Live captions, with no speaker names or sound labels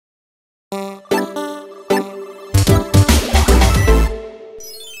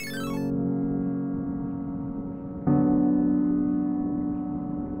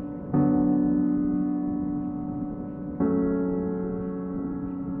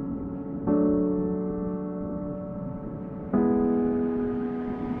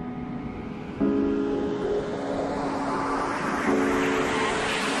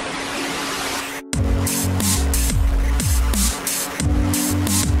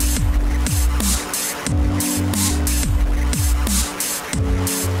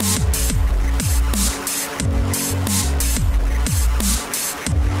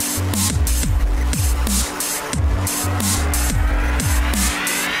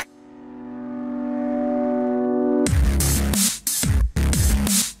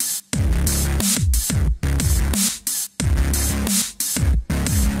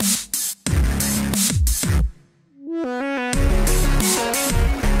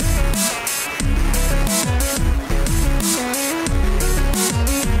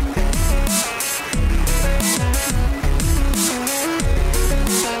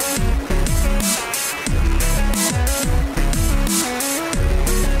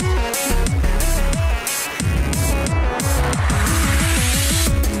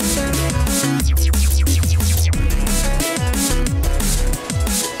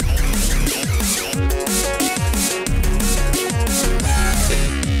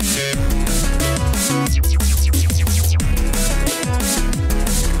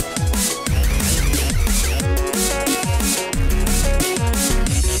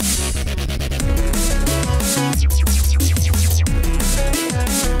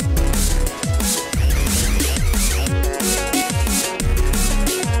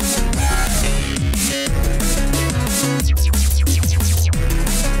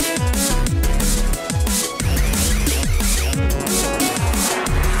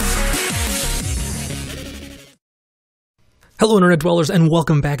Hello Internet Dwellers, and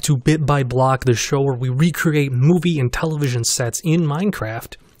welcome back to Bit by Block, the show where we recreate movie and television sets in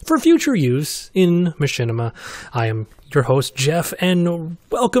Minecraft for future use in Machinima. I am your host, Jeff, and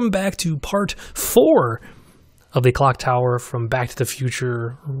welcome back to part 4 of the Clock Tower from Back to the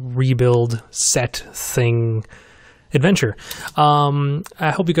Future rebuild set thing adventure.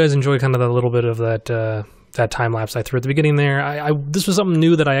 I hope you guys enjoy kind of a little bit of that time lapse I threw at the beginning there. This was something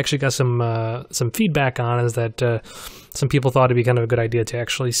new that I actually got some feedback on, is that some people thought it'd be kind of a good idea to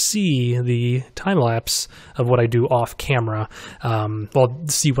actually see the time lapse of what I do off camera. Well,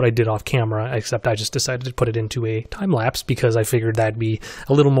 see what I did off camera, except I just decided to put it into a time lapse because I figured that'd be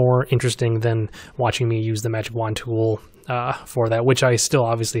a little more interesting than watching me use the magic wand tool for that, which I still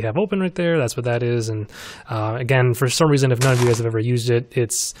obviously have open right there. That's what that is. And again, for some reason, if none of you guys have ever used it,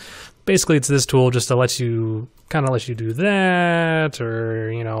 it's this tool just to let you do that, or,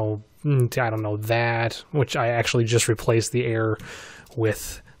 you know, I don't know, that, which I actually just replaced the air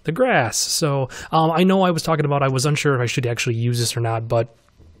with the grass. So I know I was talking about, I was unsure if I should actually use this or not, but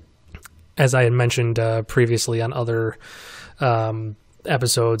as I had mentioned previously on other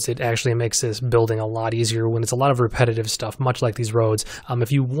episodes, it actually makes this building a lot easier when it's a lot of repetitive stuff, much like these roads.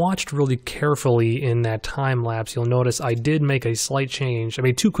 If you watched really carefully in that time lapse, you'll notice I did make a slight change. I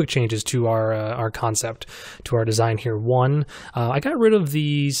made 2 quick changes to our concept, to our design here. One, I got rid of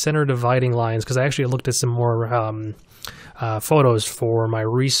the center dividing lines because I actually looked at some more photos for my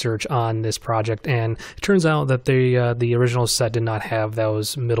research on this project, and it turns out that the original set did not have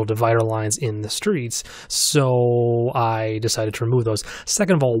those middle divider lines in the streets, so I decided to remove those.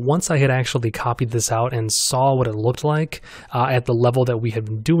 Second of all, once I had actually copied this out and saw what it looked like at the level that we had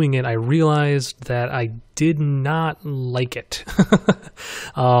been doing it, I realized that I did not like it.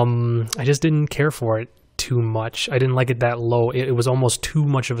 I just didn't care for it too much. I didn't like it that low. It was almost too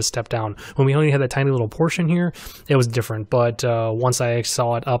much of a step down. When we only had that tiny little portion here, it was different. But once I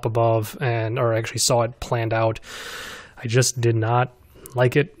saw it up above, or actually saw it planned out, I just did not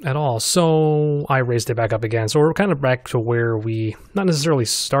like it at all. So I raised it back up again. So we're kind of back to where we not necessarily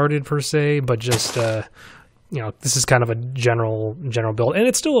started per se, but just you know, this is kind of a general build, and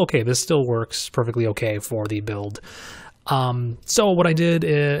it's still okay. This still works perfectly okay for the build. So what I did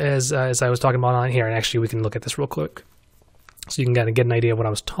is, as I was talking about on here, and actually we can look at this real quick so you can kind of get an idea of what I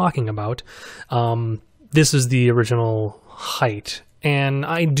was talking about. This is the original height, and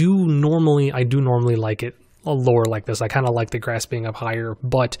I do normally like it lower like this. I kind of like the grass being up higher,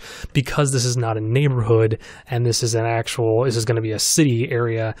 but because this is not a neighborhood and this is going to be a city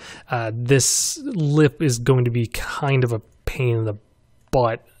area, this lip is going to be kind of a pain in the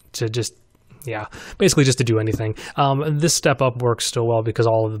butt to just, yeah, basically just to do anything. This step up works still well because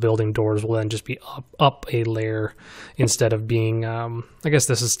all of the building doors will then just be up a layer instead of being, I guess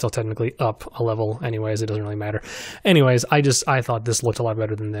this is still technically up a level anyways, it doesn't really matter. Anyways, I thought this looked a lot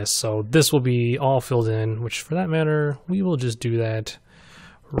better than this, so this will be all filled in, which for that matter, we will just do that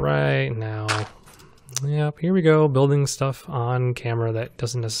right now. Yep, here we go, building stuff on camera that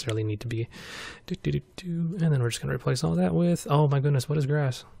doesn't necessarily need to be. And then we're just going to replace all that with, oh my goodness, what is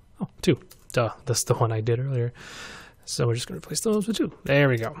grass? Oh, 2. Duh, that's the one I did earlier. So we're just going to replace those with 2. There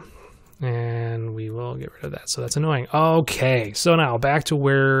we go. And we will get rid of that. So that's annoying. Okay, so now back to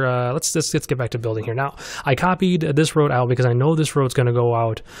where, let's get back to building here. Now, I copied this road out because I know this road's going to go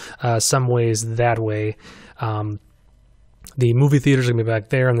out some ways that way. The movie theater's going to be back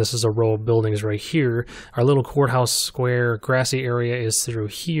there, and this is a row of buildings right here. Our little courthouse square grassy area is through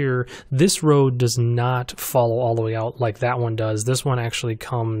here. This road does not follow all the way out like that one does. This one actually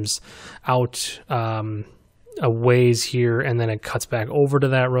comes out a ways here, and then it cuts back over to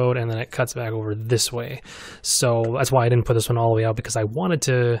that road, and then it cuts back over this way. So that's why I didn't put this one all the way out, because I wanted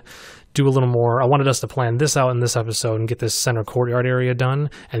to do a little more. I wanted us to plan this out in this episode and get this center courtyard area done,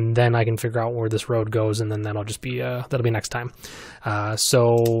 and then I can figure out where this road goes, and then that'll just be that'll be next time.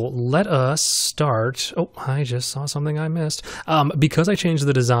 So let us start. Oh, I just saw something I missed. Because I changed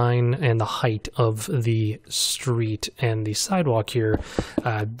the design and the height of the street and the sidewalk here,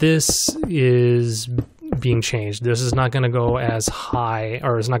 this is being changed. This is not going to go as high,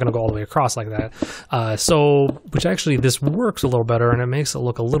 or it's not going to go all the way across like that. Which actually this works a little better, and it makes it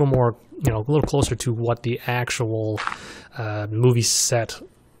look a little more, you know, a little closer to what the actual movie set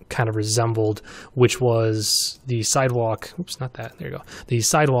kind of resembled, which was the sidewalk. Oops, not that. There you go. The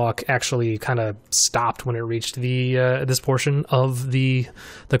sidewalk actually kind of stopped when it reached the this portion of the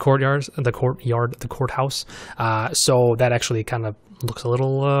courtyard, the courthouse. So that actually kind of looks a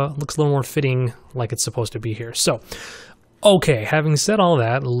little more fitting, like it's supposed to be here. So, okay, having said all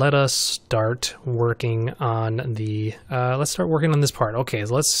that, let us start working on the let's start working on this part. Okay,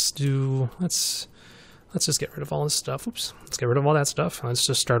 so let's let's just get rid of all this stuff. Oops, let's get rid of all that stuff. Let's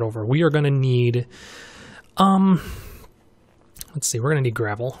just start over. We are going to need, let's see, we're going to need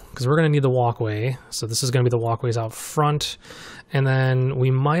gravel because we're going to need the walkway. So this is going to be the walkways out front. And then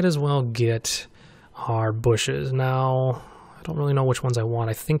we might as well get our bushes. Now, I don't really know which ones I want.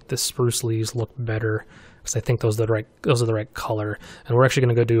 I think the spruce leaves look better because I think those are the right color. And we're actually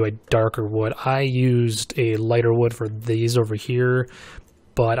going to go do a darker wood. I used a lighter wood for these over here,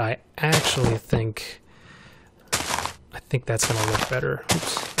 but I actually think that's going to look better.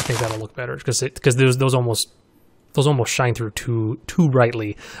 Oops, I think that'll look better because those almost shine through too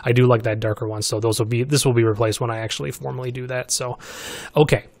brightly. I do like that darker one, so this will be replaced when I actually formally do that. So,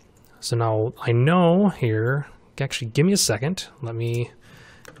 okay. So now I know here. Actually, give me a second. Let me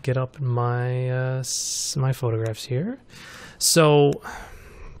get up my my photographs here. So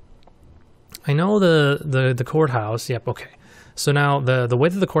I know the courthouse. Yep. Okay. So now the way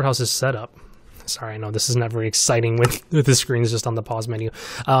that the courthouse is set up. Sorry, I know this is not very exciting with the screens just on the pause menu.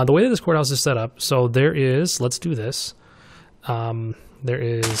 The way that this courthouse is set up. So there is. Let's do this. There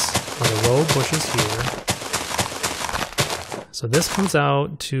is like a row of bushes here. So this comes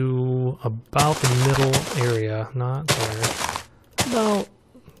out to about the middle area, not there, about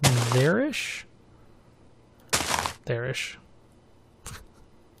there-ish, there-ish,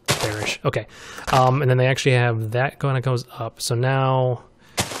 there-ish, okay. And then they actually have that kind of goes up. So now,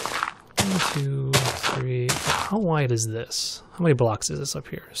 1, 2, 3, how wide is this? How many blocks is this up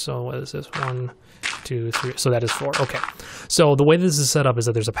here? So what is this, 1, 2, 3, so that is 4, okay. So the way this is set up is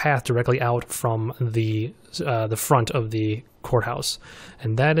that there's a path directly out from the front of the courthouse,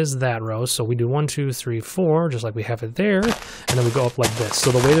 and that is that row. So we do 1, 2, 3, 4, just like we have it there, and then we go up like this.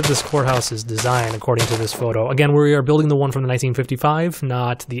 So the way that this courthouse is designed, according to this photo, again, we are building the one from the 1955,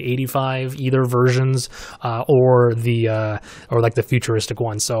 not the 85 either versions, or like the futuristic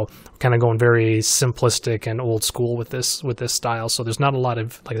one. So we're kind of going very simplistic and old school with this style. So there's not a lot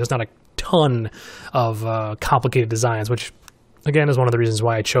of there's not a ton of complicated designs, which again is one of the reasons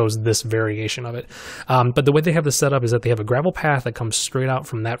why I chose this variation of it. But the way they have this set up is that they have a gravel path that comes straight out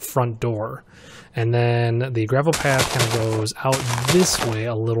from that front door, and then the gravel path kind of goes out this way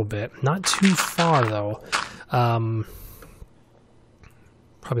a little bit, not too far though, probably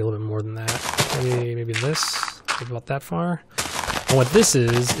a little bit more than that, maybe this, maybe about that far. And what this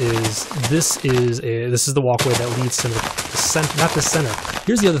is this is the walkway that leads to the center, not the center.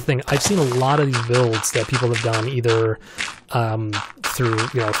 Here's the other thing. I've seen a lot of these builds that people have done either through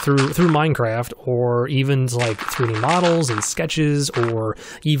Minecraft, or even like 3D models and sketches, or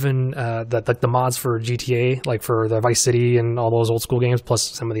even the mods for GTA, like for the Vice City and all those old school games, plus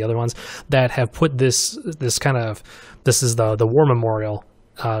some of the other ones that have put this is the war memorial.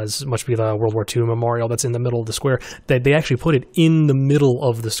 This must be the World War II memorial that's in the middle of the square. They actually put it in the middle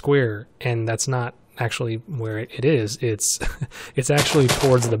of the square, and that's not actually where it is. It's actually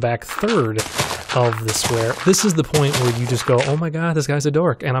towards the back third of the square. This is the point where you just go, oh my god, this guy's a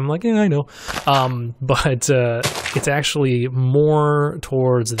dork, and I'm like, yeah, I know. But it's actually more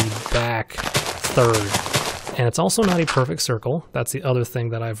towards the back third. And it's also not a perfect circle. That's the other thing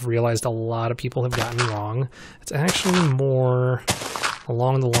that I've realized a lot of people have gotten wrong. It's actually more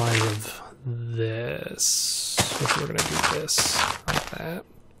along the lines of this. If we're going to do this like that.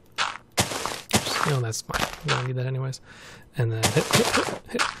 Oops, no, that's fine. We don't need that anyways. And then hit, hit, hit,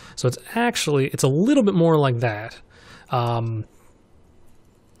 hit. So it's a little bit more like that. And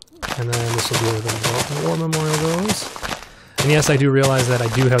then this will be where the war memorial goes. And yes, I do realize that I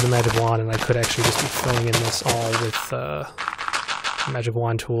do have the magic wand, and I could actually just be filling in this all with the magic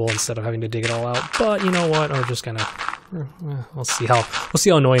wand tool instead of having to dig it all out. But you know what? I'm just gonna we'll see how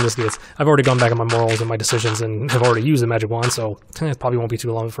annoying this gets. I've already gone back on my morals and my decisions, and have already used the magic wand, so it probably won't be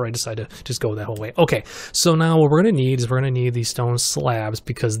too long before I decide to just go that whole way. Okay, so now what we're gonna need is these stone slabs,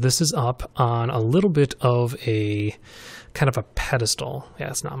 because this is up on a little bit of a kind of a pedestal. Yeah,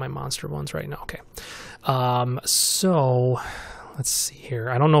 it's not my monster ones right now. Okay. So let's see here.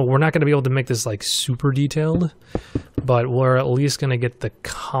 I don't know. We're not going to be able to make this like super detailed, but we're at least going to get the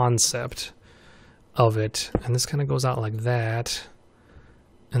concept of it. And this kind of goes out like that.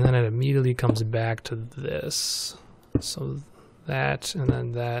 And then it immediately comes back to this. So that, and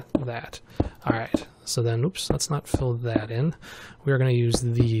then that. All right. So then, oops, let's not fill that in. We are going to use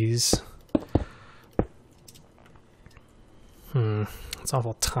these. It's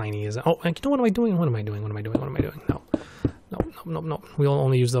awful tiny, is it? Oh, you know, what am I doing? No. We'll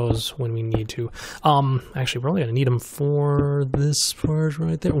only use those when we need to. Actually, we're only going to need them for this part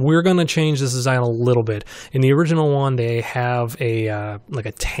right there. We're going to change this design a little bit. In the original one, they have a like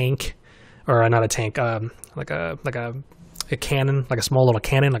a tank, or not a tank, like a a cannon, like a small little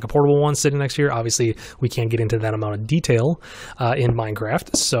cannon, like a portable one sitting next here. Obviously, we can't get into that amount of detail in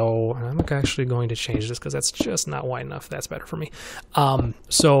Minecraft, so I'm actually going to change this because that's just not wide enough. That's better for me.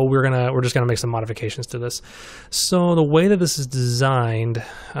 So we're just gonna make some modifications to this. So the way that this is designed,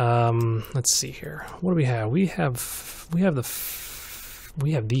 let's see here. What do we have? We have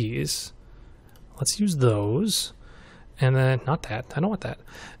these. Let's use those. And then, not that, I don't want that.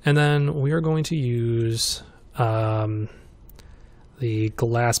 And then we are going to use the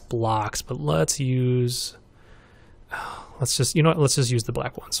glass blocks, but let's use, let's just use the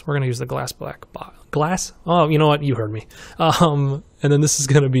black ones. We're going to use the glass? Oh, you know what? You heard me. And then this is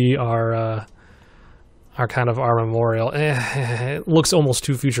going to be our kind of our memorial. It looks almost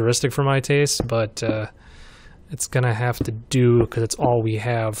too futuristic for my taste, but it's going to have to do because it's all we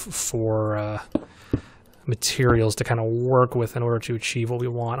have for materials to kind of work with in order to achieve what we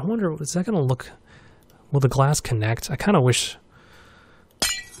want. I wonder, is that going to look, will the glass connect? I kind of wish,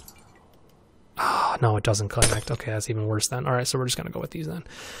 oh, no, it doesn't connect. Okay, that's even worse then. All right, so we're just going to go with these then.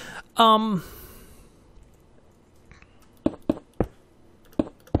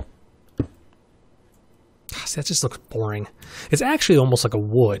 See, that just looks boring. It's actually almost like a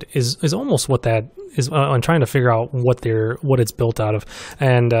wood is almost what that is. I'm trying to figure out what it's built out of,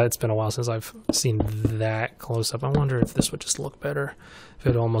 and it's been a while since I've seen that close up. I wonder if this would just look better, if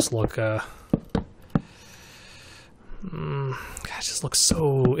it almost look God, it just looks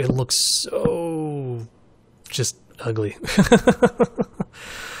so, it looks so just ugly.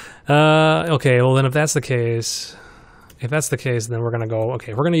 Okay, well then if that's the case, then we're gonna go,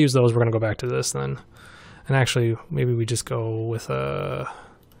 okay, if we're gonna use those, we're gonna go back to this then. And actually, maybe we just go with yeah,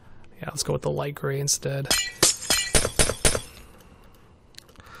 let's go with the light gray instead.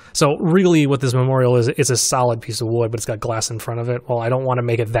 So really what this memorial is, it's a solid piece of wood, but it's got glass in front of it. Well, I don't want to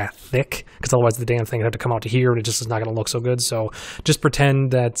make it that thick, because otherwise the damn thing would have to come out to here, and it just is not going to look so good. So just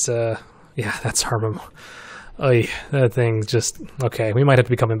pretend that, yeah, that's our memorial. Oy, that thing just, okay, we might have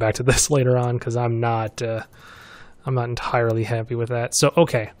to be coming back to this later on, because I'm not entirely happy with that. So,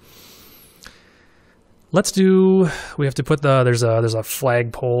 okay. Let's do, we have to put there's a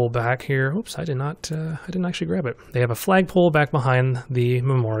flagpole back here. Oops, I didn't actually grab it. They have a flagpole back behind the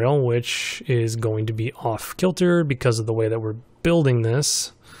memorial, which is going to be off kilter because of the way that we're building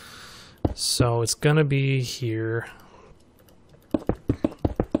this. So it's gonna be here.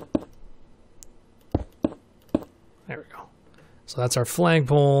 There we go. So that's our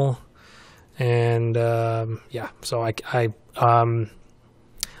flagpole. And yeah, so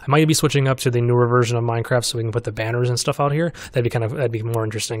I might be switching up to the newer version of Minecraft so we can put the banners and stuff out here. That'd be more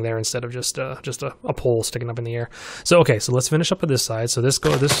interesting there instead of just a pole sticking up in the air. So okay, so let's finish up with this side. So this is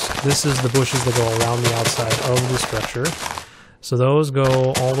the bushes that go around the outside of the structure. So those go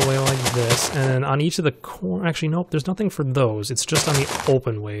all the way like this, and then on each of the corners, actually nope, there's nothing for those. It's just on the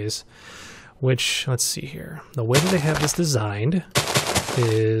open ways. Which, let's see here. The way that they have this designed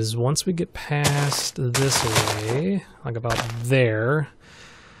is once we get past this way, like about there.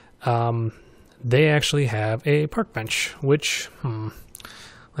 They actually have a park bench, which,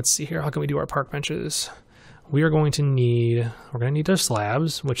 let's see here. How can we do our park benches? We're going to need our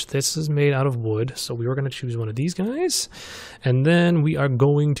slabs, which this is made out of wood. So we were going to choose one of these guys. And then we are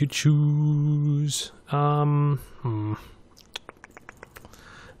going to choose,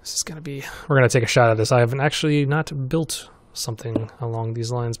 this is going to be, we're going to take a shot at this. I haven't actually not built something along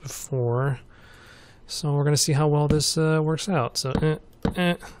these lines before. So we're going to see how well this works out. So, this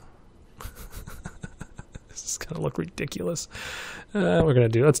is going to look ridiculous.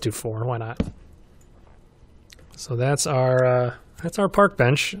 Let's do 4. Why not? So that's our park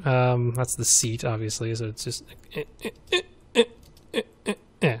bench. That's the seat, obviously. So it's just,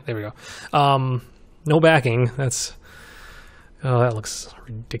 there we go. No backing. That's, oh, that looks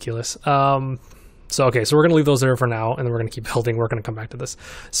ridiculous. So, okay, so we're going to leave those there for now, and then we're going to keep building. We're going to come back to this.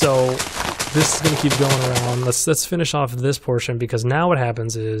 So this is going to keep going around. Let's finish off this portion, because now what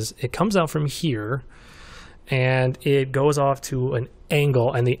happens is it comes out from here, and it goes off to an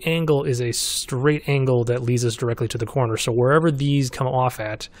angle, and the angle is a straight angle that leads us directly to the corner. So wherever these come off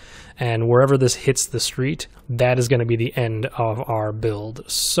at, and wherever this hits the street, that is going to be the end of our build.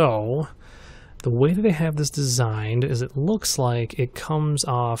 So the way that they have this designed is it looks like it comes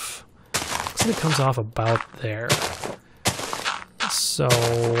off... It comes off about there. So,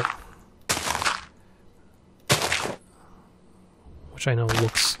 which I know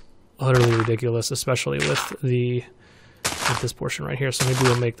looks utterly ridiculous, especially with this portion right here. So maybe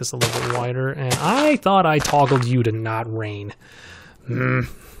we'll make this a little bit wider. And I thought I toggled you to not rain.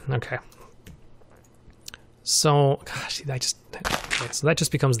 Okay. So, gosh, okay, so that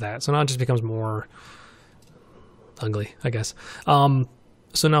just becomes that. So now it just becomes more ugly, I guess.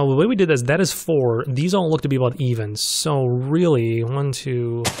 So now the way we did this, that is 4. These all look to be about even. So really, 1,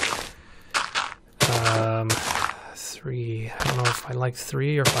 2, 3. I don't know if I like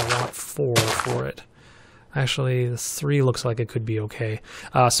 3 or if I want 4 for it. Actually, the 3 looks like it could be okay.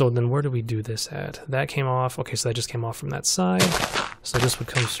 So then where do we do this at? That came off. Okay, so that just came off from that side. So this would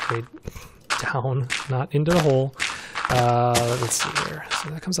come straight down, not into the hole. Let's see here.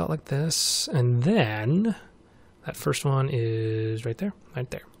 So that comes out like this. And then that first one is right there. Right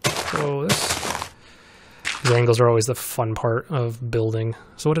there. So this. These angles are always the fun part of building.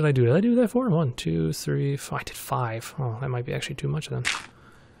 So what did I do? Did I do that for? 1, 2, 3, 5. I did 5. Oh, that might be actually too much then.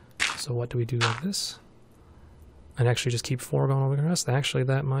 So what do we do like this? And actually just keep 4 going over the rest. Actually,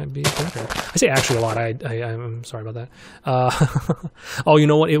 that might be better. I say actually a lot. I'm sorry about that. Oh, you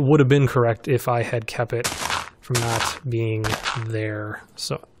know what? It would have been correct if I had kept it from not being there.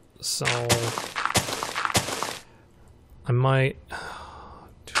 So I might.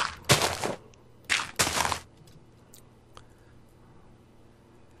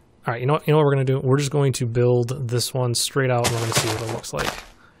 All right, you know what we're gonna do? We're just going to build this one straight out, and we're gonna see what it looks like.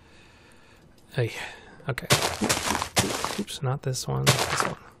 Hey, okay. Oops, not this one. This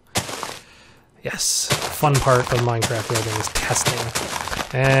one. Yes, fun part of Minecraft building is testing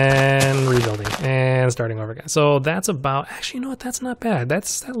and rebuilding and starting over again. So that's about. Actually, you know what? That's not bad. That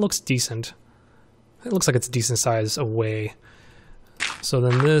looks decent. It looks like it's a decent size away. So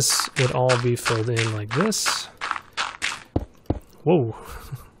then this would all be filled in like this. Whoa.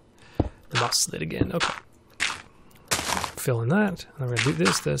 The mouse slid again. Okay. Fill in that. And we're going to do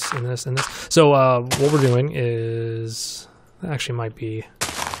this, this, and this, and this. So what we're doing is... That actually might be...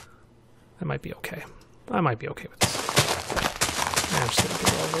 That might be okay. I might be okay with this. I'm just going to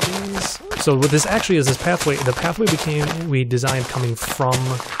get all of these. So what this actually is, this pathway... The pathway we designed coming from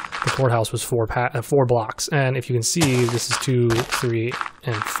the courthouse was 4 blocks. And if you can see, this is 2, 3,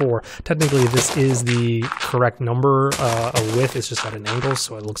 and 4. Technically, this is the correct number of width. It's just at an angle,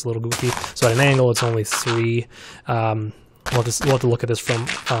 so it looks a little goofy. So at an angle, it's only 3. We'll have to look at this from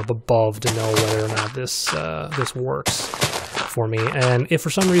above to know whether or not this works for me. And if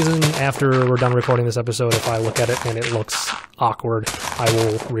for some reason, after we're done recording this episode, if I look at it and it looks awkward, I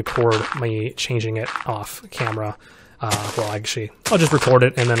will record me changing it off camera. Well, actually, I'll just record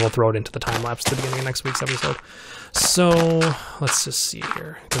it and then we'll throw it into the time lapse at the beginning of next week's episode. So let's just see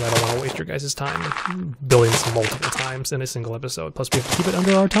here, because I don't want to waste your guys' time building this multiple times in a single episode. Plus, we have to keep it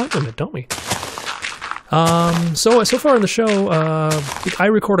under our time limit, don't we? So far in the show, I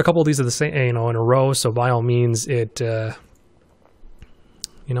record a couple of these at the same, in a row. So by all means, it.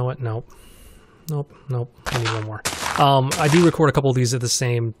 You know what? Nope. I need one more. I do record a couple of these at the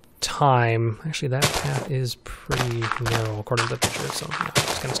same time. Actually, that path is pretty narrow according to the picture, so no, I'm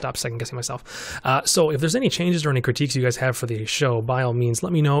just gonna stop second guessing myself. So if there's any changes or any critiques you guys have for the show, by all means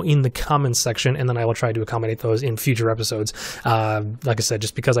let me know in the comments section, and then I will try to accommodate those in future episodes. Like I said,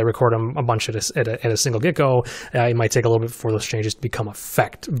 just because I record them a bunch at a single get-go, it might take a little bit for those changes to become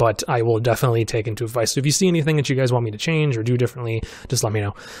effect, but I will definitely take into advice. So if you see anything that you guys want me to change or do differently, just let me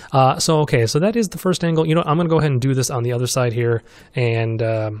know. Okay, so that is the first angle. You know, I'm gonna go ahead and do this on the other side here, and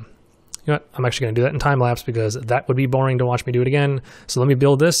you know what? I'm actually going to do that in time lapse because that would be boring to watch me do it again. So let me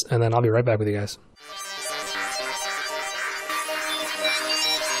build this, and then I'll be right back with you guys.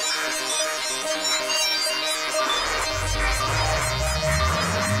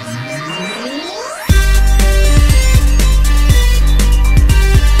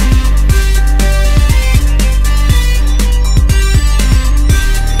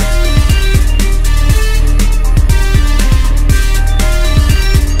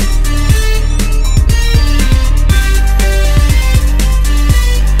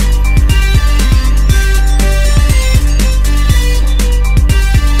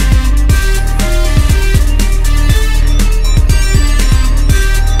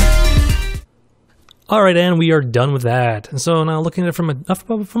 All right, and we are done with that. So now looking at it from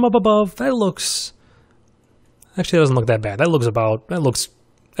up above, that looks... Actually, that doesn't look that bad. That looks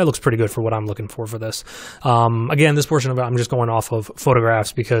pretty good for what I'm looking for this. Again, this portion of it, I'm just going off of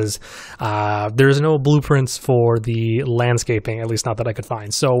photographs because there's no blueprints for the landscaping, at least not that I could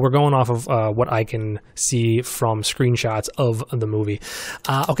find. So we're going off of what I can see from screenshots of the movie.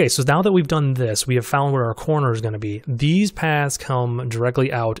 Okay, so now that we've done this, we have found where our corner is going to be. These paths come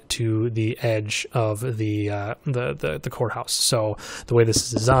directly out to the edge of the courthouse. So the way this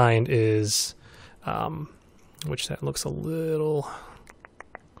is designed is, which that looks a little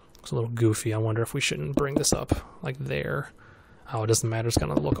goofy. I wonder if we shouldn't bring this up like there. Oh, it doesn't matter. It's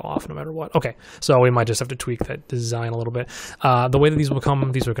going to look off no matter what. Okay, so we might just have to tweak that design a little bit. The way that these are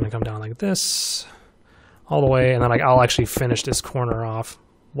going to come down like this, all the way, and then I'll actually finish this corner off.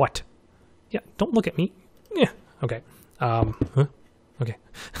 What? Yeah, don't look at me. Yeah, okay. Huh? Okay.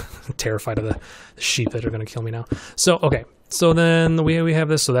 Terrified of the sheep that are going to kill me now. So, okay. So then we have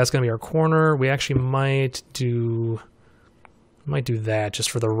this, so that's going to be our corner. We actually might do that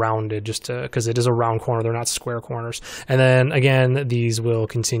just for the rounded, just to, because it is a round corner, they're not square corners. And then again, these will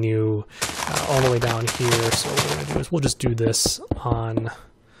continue all the way down here. So what we're going to do is we'll just do this on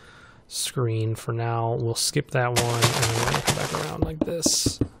screen for now. We'll skip that one, and then we're going to come back around like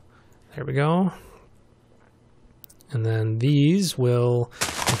this. There we go. And then these will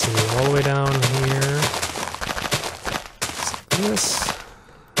continue all the way down here. Just like this.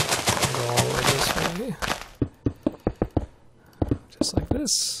 Go all the way this way. Just like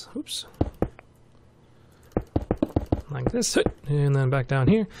this. Oops. Like this. And then back down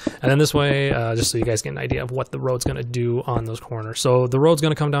here. And then this way, just so you guys get an idea of what the road's going to do on those corners. So the road's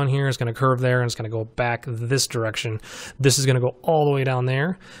going to come down here. It's going to curve there. And it's going to go back this direction. This is going to go all the way down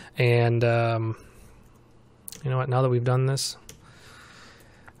there. And you know what? Now that we've done this.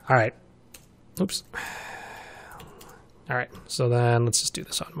 All right. Oops. All right. So then let's just do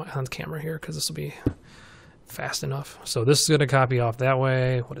this on the camera here, because this will be fast enough. So this is going to copy off that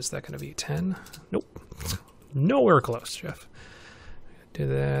way. What is that going to be? 10? Nope. Nowhere close, Jeff. Do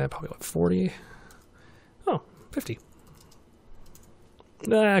that. Probably what, 40? Oh, 50.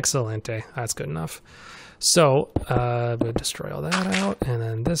 Excellent. That's good enough. So we'll destroy all that out, and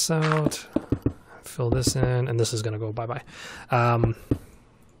then this out. Fill this in, and this is going to go bye-bye.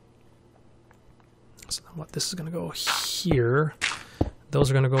 So what, this is going to go here. Those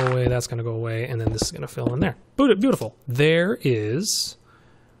are going to go away. That's going to go away, and then this is going to fill in there. Beautiful. There's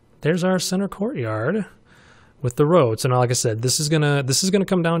our center courtyard with the road. So now, like I said, this is gonna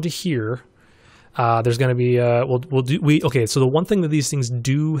come down to here. There's going to be okay. So the one thing that these things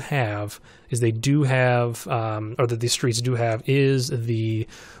do have is they do have, or that these streets do have, is the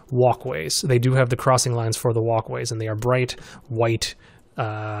walkways. They do have the crossing lines for the walkways, and they are bright white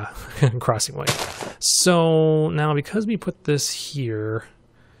crossing way. So now, because we put this here,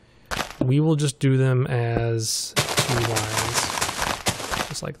 we will just do them as 2 lines,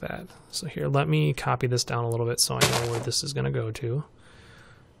 just like that. So here, let me copy this down a little bit so I know where this is going to go to.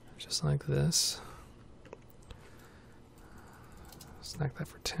 Just like this. Snack that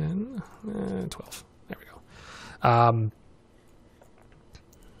for 10, 12. There we go.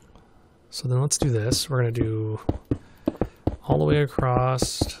 So then let's do this. We're going to do all the way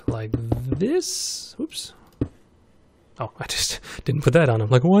across like this. Oops. Oh, I just didn't put that on. I'm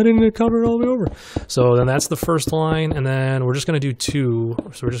like, why didn't it cover it all the way over? So then that's the first line, and then we're just going to do 2.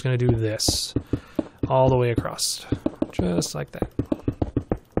 So we're just going to do this all the way across. Just like that.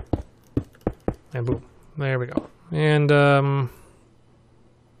 And boom. There we go. And,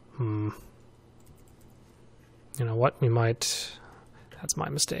 you know what? We might... That's my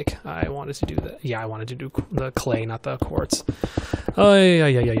mistake. I wanted to do that. Yeah, I wanted to do the clay, not the quartz. Oh, yeah.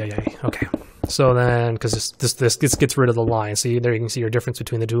 Okay. So then, because this gets rid of the line. See, there you can see your difference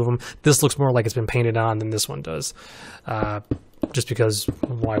between the two of them. This looks more like it's been painted on than this one does. Just because,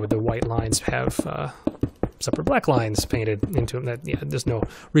 why would the white lines have... separate black lines painted into them? That, yeah, there's no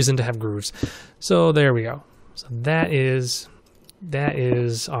reason to have grooves. So there we go. So that is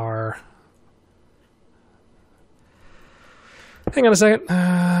our... Hang on a second.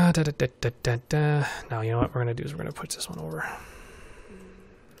 Now, you know what we're going to do is we're going to put this one over.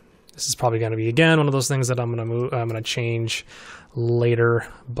 This is probably going to be, again, one of those things that I'm going to change later,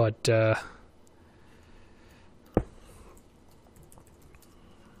 but there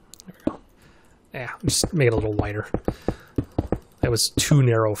we go. Yeah, just make it a little wider. That was too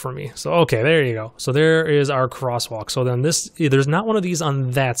narrow for me. So, okay, there you go. So there is our crosswalk. So then there's not one of these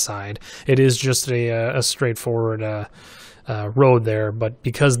on that side. It is just a straightforward road there. But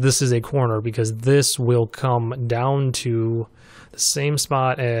because this is a corner, because this will come down to the same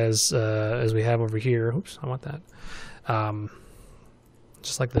spot as we have over here. Oops, I want that.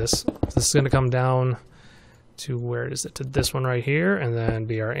 Just like this. This is going to come down to, where is it? To this one right here, and then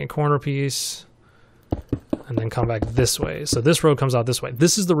be our corner piece. And then come back this way. So this road comes out this way.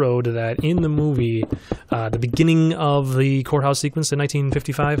 This is the road that in the movie, the beginning of the courthouse sequence in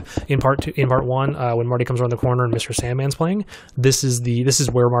 1955, in part 1, when Marty comes around the corner and Mr. Sandman's playing. This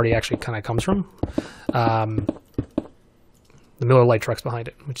is where Marty actually kind of comes from. The Miller Lite truck's behind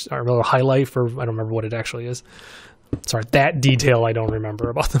it, which are Miller High Life, or I don't remember what it actually is. Sorry, that detail I don't remember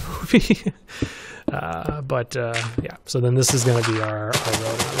about the movie. Yeah, so then this is going to be our road. And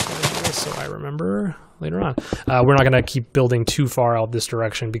I'm just going to do this so I remember later on. We're not going to keep building too far out this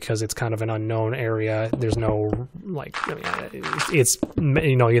direction because it's kind of an unknown area. There's no, like, I mean, it's,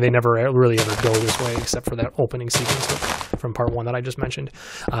 you know, they never really ever go this way except for that opening sequence from part 1 that I just mentioned.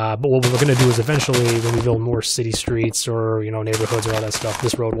 But what we're going to do is eventually when we build more city streets or, you know, neighborhoods or all that stuff,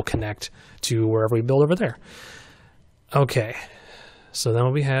 this road will connect to wherever we build over there. Okay, so then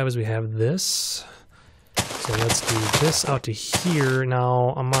what we have is we have this. So let's do this out to here.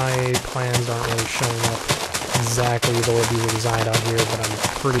 Now, my plans aren't really showing up exactly the way these were designed out here, but I'm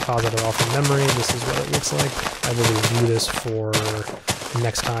pretty positive off of memory. This is what it looks like. I will review this for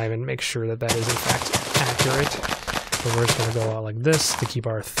next time and make sure that that is in fact accurate. So we're just going to go out like this to keep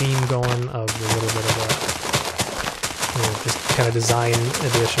our theme going of a little bit of a, you know, just kind of design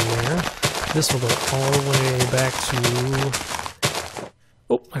addition there. This will go all the way back to...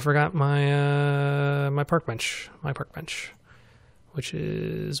 Oh, I forgot my my park bench. My park bench, which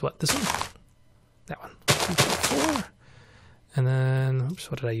is what, this one? That one. 2, 3, 4. And then,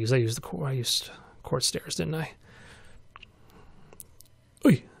 oops, what did I use? I used court stairs, didn't I?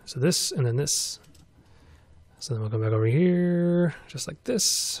 Oy. So this and then this. So then we'll come back over here, just like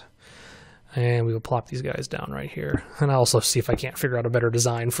this. And we will plop these guys down right here. And I'll also see if I can't figure out a better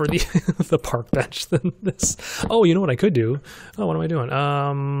design for the the park bench than this. Oh, you know what I could do? Oh, what am I doing?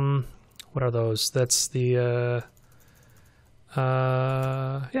 What are those? That's the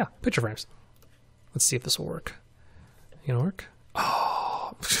yeah, picture frames. Let's see if this will work. You gonna work?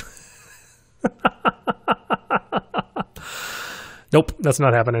 Oh. Nope, that's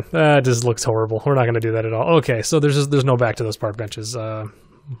not happening. It just looks horrible. We're not gonna do that at all. Okay, so there's no back to those park benches.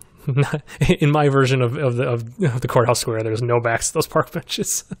 In my version of the courthouse square, there's no backs to those park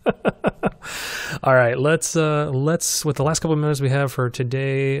benches. All right, let's with the last couple of minutes we have for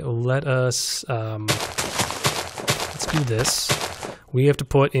today, let's do this. We have to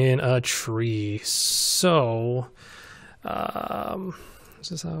put in a tree. So, is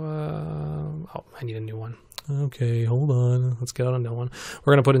this how? Oh, I need a new one. Okay, hold on. Let's get out a new one.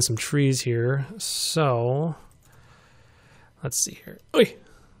 We're gonna put in some trees here. So, let's see here. Oy!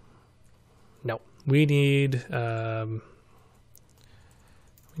 No, we need the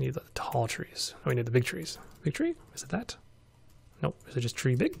tall trees. Oh, we need the big trees. Big tree? Is it that? Nope. Is it just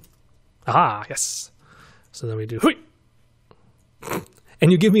tree big? Aha, yes. So then we do, hoi!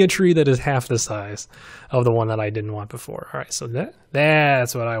 And you give me a tree that is half the size of the one that I didn't want before. All right, so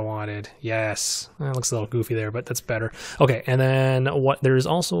that's what I wanted. Yes. That looks a little goofy there, but that's better. Okay, and then there's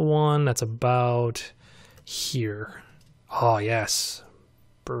also one that's about here. Oh, yes.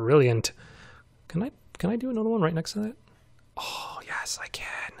 Brilliant. Can I do another one right next to that? Oh, yes, I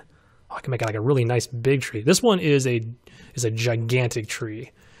can. Oh, I can make it like a really nice big tree. This one is a gigantic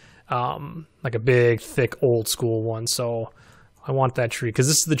tree. Like a big, thick, old school one. So I want that tree because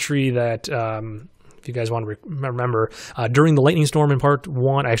this is the tree that, if you guys want to remember, during the lightning storm in part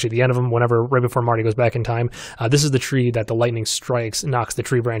 1, actually the end of them, right before Marty goes back in time, this is the tree that the lightning strikes, knocks the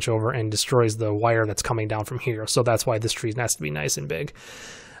tree branch over, and destroys the wire that's coming down from here. So that's why this tree has to be nice and big.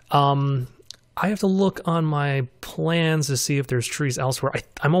 I have to look on my plans to see if there's trees elsewhere.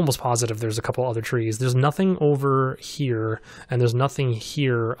 I'm almost positive there's a couple other trees. There's nothing over here, and there's nothing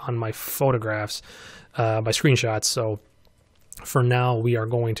here on my photographs, my screenshots. So for now, we are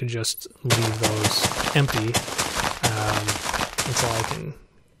going to just leave those empty until I can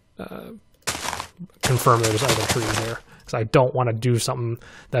confirm there's other trees there. Because I don't want to do something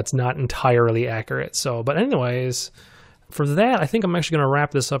that's not entirely accurate. So, but anyways, for that, I think I'm actually going to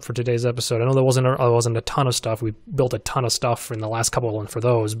wrap this up for today's episode. I know there wasn't a ton of stuff. We built a ton of stuff in the last couple for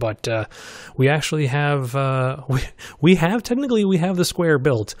those, but we actually have we have the square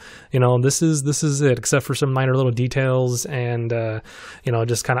built. You know, this is it, except for some minor little details and you know,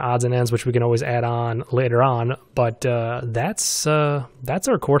 just kind of odds and ends, which we can always add on later on. But that's our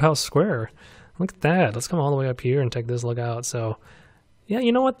courthouse square. Look at that. Let's come all the way up here and take this look out. So. Yeah,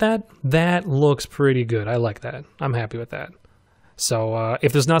 you know what? That looks pretty good. I like that. I'm happy with that. So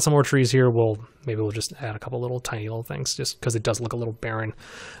if there's not some more trees here, maybe we'll just add a couple little tiny little things, just because it does look a little barren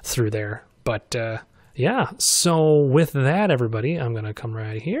through there. But yeah, so with that, everybody, I'm going to come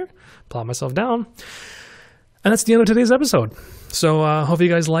right here, plop myself down. And that's the end of today's episode. So hope you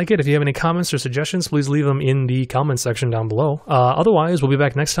guys like it. If you have any comments or suggestions, please leave them in the comments section down below. Otherwise, we'll be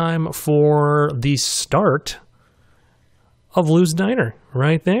back next time for the start of Lou's Diner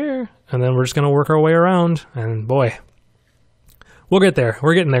right there, and then we're just gonna work our way around, and boy, we'll get there.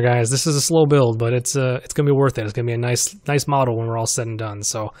 We're getting there, guys. This is a slow build, but it's gonna be worth it. It's gonna be a nice model when we're all said and done.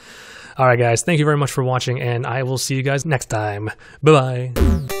 So All right, guys, thank you very much for watching, and I will see you guys next time.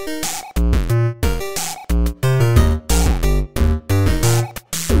 Bye-bye.